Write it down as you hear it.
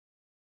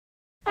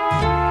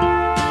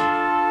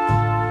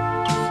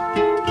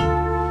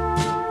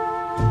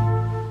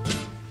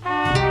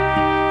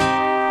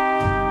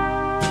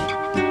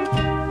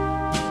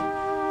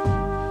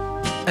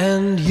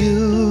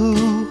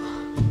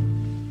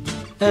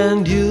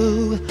And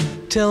you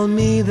tell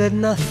me that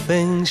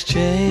nothing's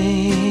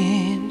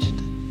changed,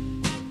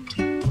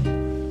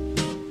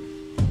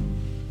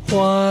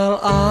 while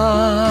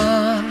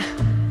I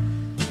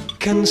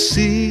can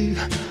see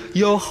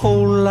your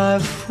whole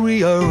life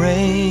rearranged.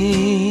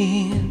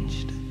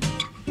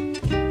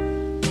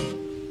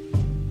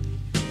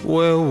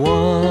 Where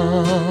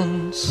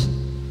once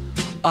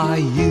I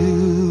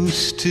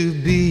used to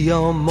be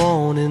your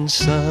morning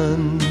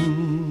sun,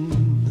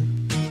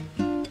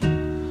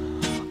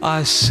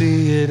 I see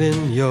it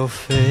in your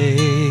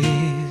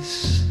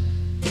face.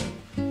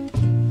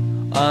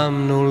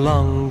 I'm no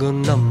longer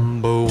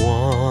number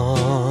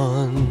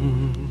one.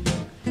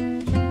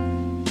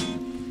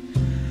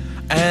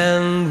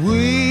 And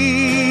we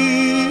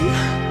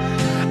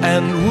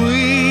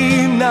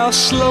now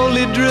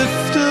slowly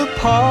drift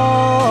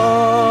apart.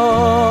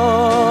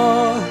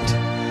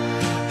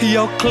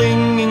 You're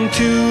clinging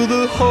to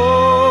the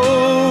hope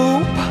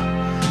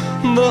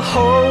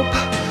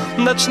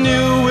that's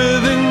new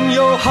within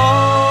your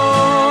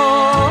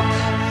heart.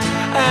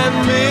 And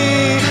me,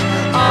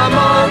 I'm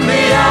on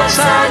the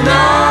outside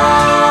now.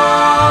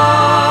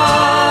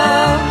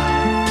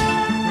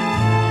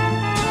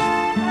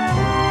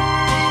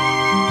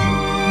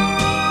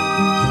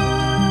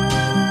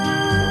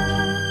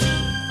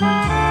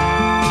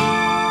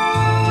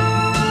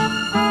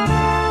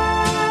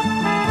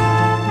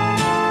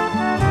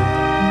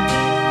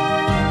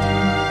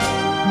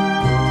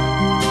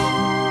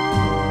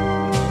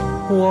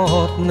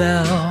 What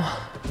now?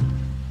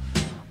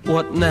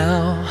 What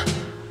now?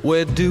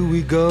 Where do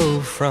we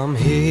go from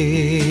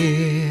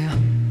here?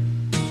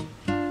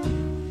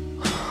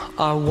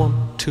 I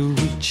want to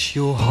reach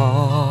your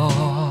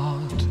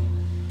heart,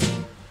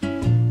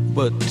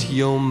 but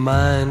your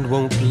mind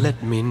won't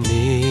let me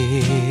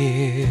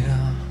near.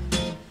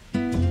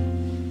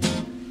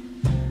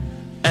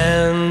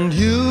 And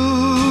you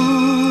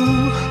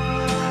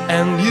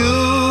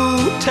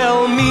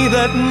tell me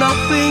that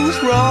nothing's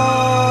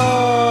wrong.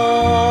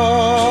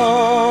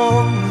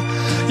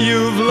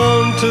 You've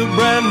learned a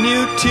brand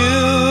new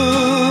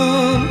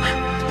tune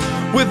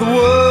with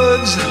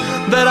words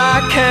that I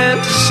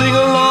can't sing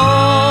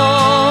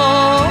along.